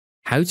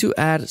How to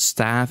add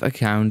staff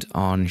account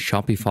on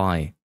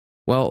Shopify.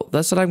 Well,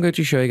 that's what I'm going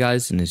to show you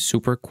guys in a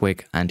super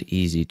quick and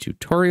easy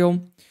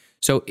tutorial.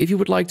 So if you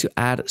would like to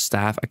add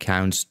staff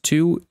accounts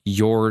to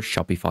your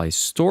Shopify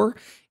store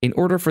in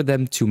order for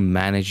them to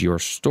manage your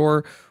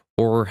store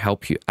or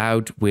help you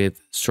out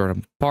with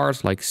certain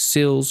parts like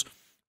sales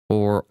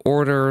or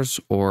orders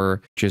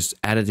or just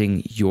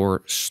editing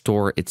your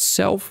store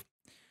itself,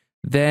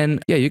 then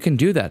yeah, you can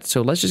do that.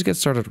 So let's just get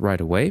started right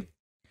away.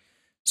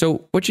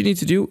 So what you need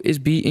to do is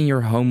be in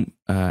your home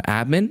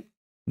admin,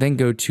 then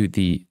go to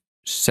the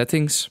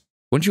settings.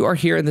 Once you are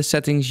here in the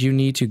settings, you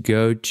need to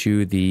go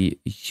to the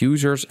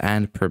users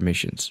and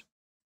permissions.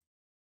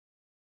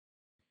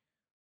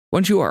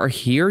 Once you are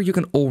here, you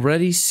can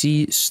already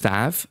see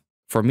staff.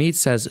 For me, it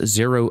says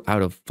 0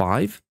 out of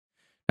 5.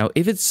 Now,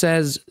 if it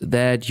says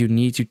that you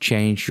need to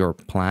change your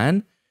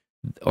plan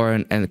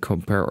and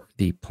compare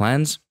the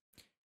plans,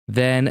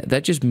 then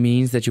that just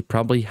means that you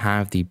probably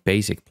have the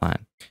basic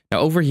plan. Now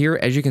over here,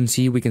 as you can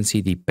see, we can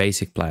see the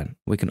basic plan.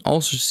 We can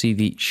also see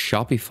the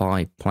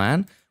Shopify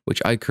plan,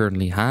 which I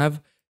currently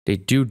have. They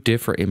do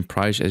differ in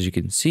price, as you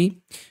can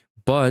see,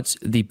 but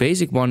the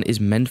basic one is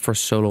meant for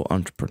solo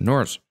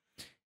entrepreneurs.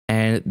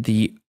 And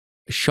the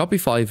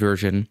Shopify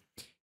version,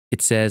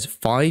 it says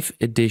 5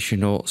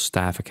 additional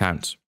staff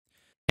accounts.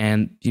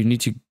 And you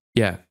need to,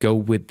 go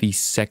with the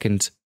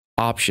second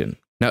option.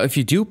 Now, if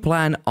you do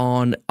plan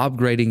on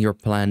upgrading your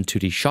plan to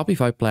the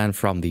Shopify plan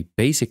from the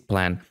basic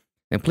plan,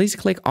 then please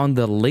click on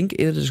the link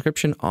in the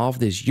description of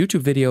this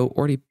YouTube video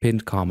or the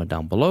pinned comment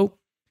down below.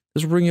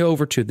 This will bring you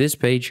over to this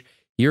page.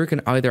 Here you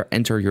can either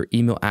enter your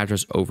email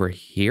address over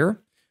here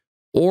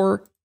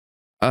or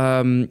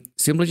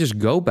simply just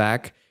go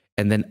back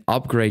and then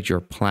upgrade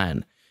your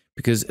plan,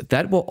 because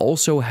that will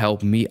also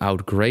help me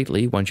out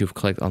greatly once you've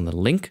clicked on the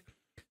link.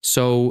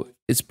 So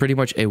it's pretty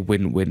much a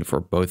win-win for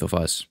both of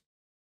us.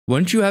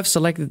 Once you have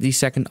selected the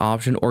second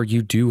option, or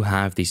you do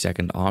have the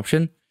second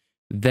option,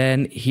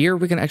 then here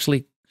we can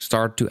actually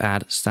start to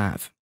add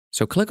staff.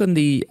 So click on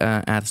the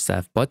add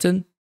staff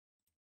button.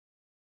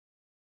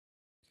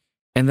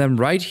 And then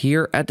right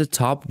here at the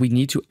top, we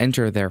need to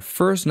enter their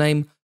first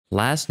name,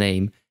 last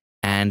name,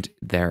 and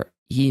their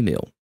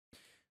email.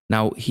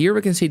 Now here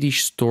we can see the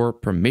store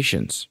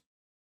permissions.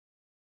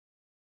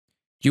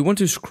 You want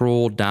to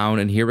scroll down,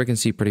 and here we can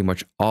see pretty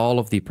much all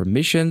of the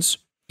permissions,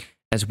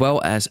 as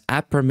well as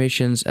app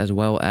permissions, as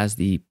well as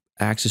the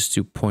access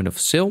to point of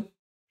sale.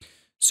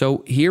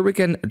 So here we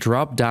can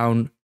drop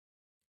down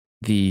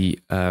the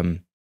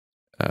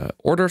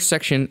order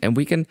section, and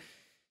we can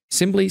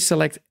simply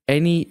select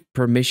any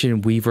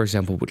permission we, for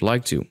example, would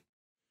like to.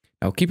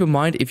 Now, keep in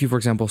mind, if you, for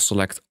example,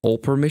 select all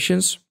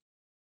permissions,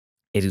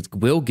 it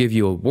will give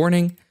you a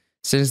warning.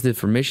 Sensitive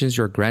permissions,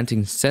 you're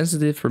granting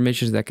sensitive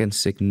permissions that can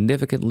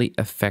significantly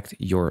affect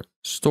your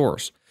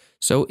stores.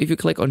 So if you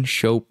click on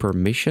show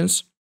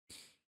permissions,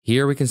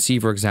 here we can see,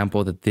 for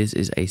example, that this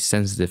is a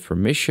sensitive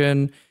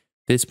permission,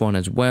 this one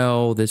as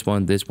well, this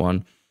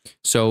one.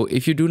 So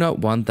if you do not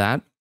want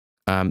that,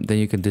 then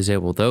you can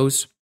disable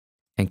those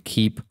and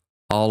keep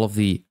all of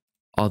the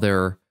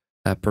other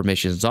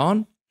permissions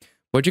on.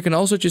 But you can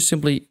also just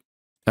simply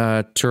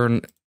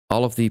turn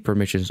all of the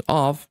permissions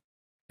off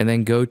and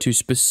then go to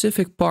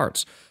specific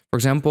parts. For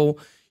example,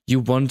 you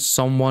want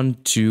someone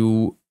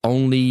to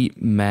only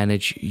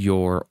manage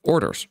your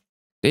orders.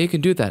 Then you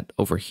can do that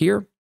over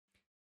here.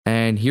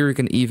 And here you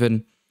can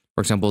even,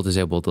 for example,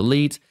 disable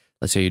delete.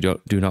 Let's say you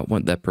do not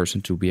want that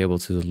person to be able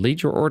to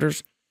delete your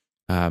orders.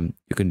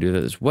 You can do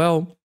that as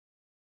well.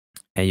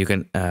 And you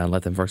can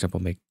let them, for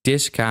example, make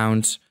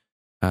discounts.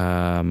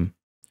 What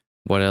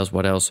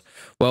else?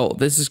 Well,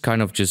 this is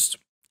kind of just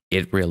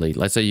it, really.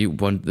 Let's say you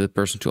want the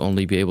person to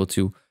only be able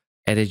to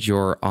edit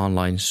your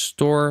online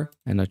store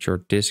and not your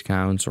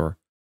discounts or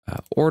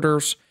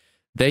orders.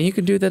 Then you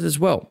can do that as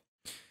well.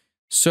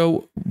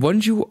 So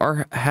once you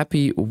are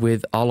happy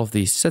with all of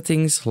these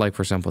settings, like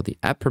for example, the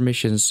app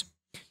permissions,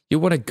 you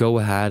want to go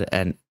ahead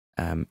and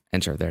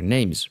enter their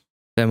names.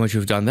 Then once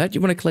you've done that,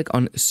 you want to click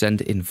on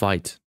send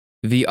invite.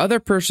 The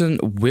other person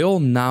will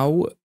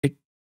now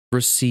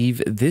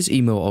receive this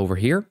email over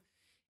here.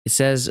 It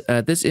says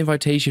this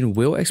invitation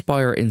will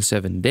expire in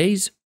 7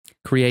 days.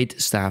 Create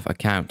staff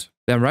account.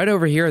 Then right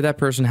over here, that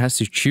person has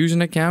to choose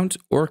an account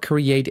or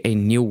create a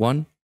new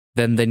one.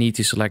 Then they need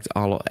to select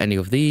any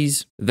of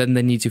these. Then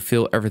they need to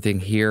fill everything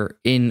here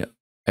in,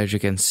 as you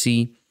can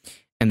see,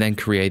 and then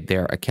create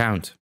their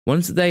account.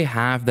 Once they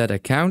have that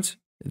account,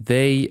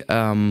 they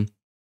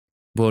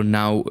will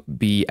now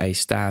be a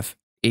staff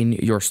in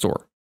your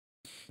store.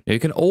 Now you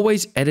can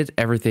always edit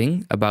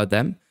everything about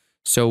them.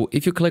 So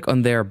if you click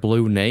on their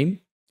blue name,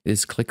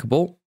 it's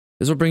clickable.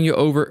 This will bring you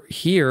over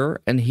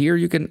here, and here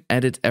you can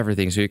edit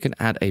everything. So you can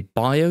add a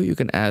bio, you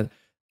can add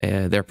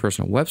their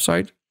personal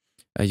website.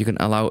 You can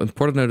allow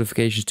important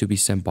notifications to be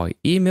sent by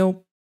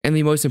email. And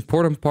the most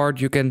important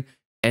part, you can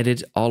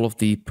edit all of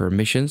the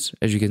permissions,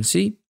 as you can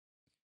see.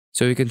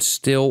 So you can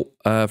still,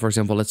 for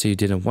example, let's say you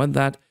didn't want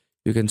that,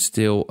 you can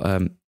still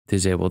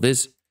disable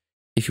this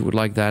if you would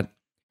like that.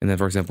 And then,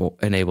 for example,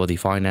 enable the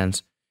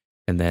finance.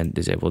 and then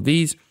disable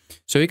these.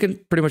 So you can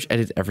pretty much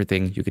edit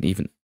everything. You can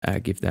even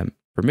give them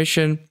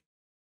permission.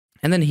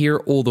 And then here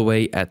all the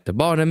way at the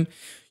bottom,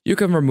 you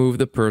can remove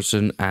the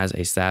person as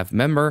a staff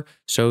member,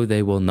 so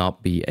they will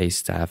not be a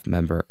staff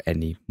member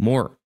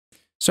anymore.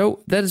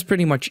 So that is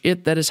pretty much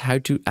it. That is how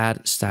to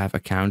add staff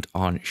account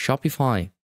on Shopify.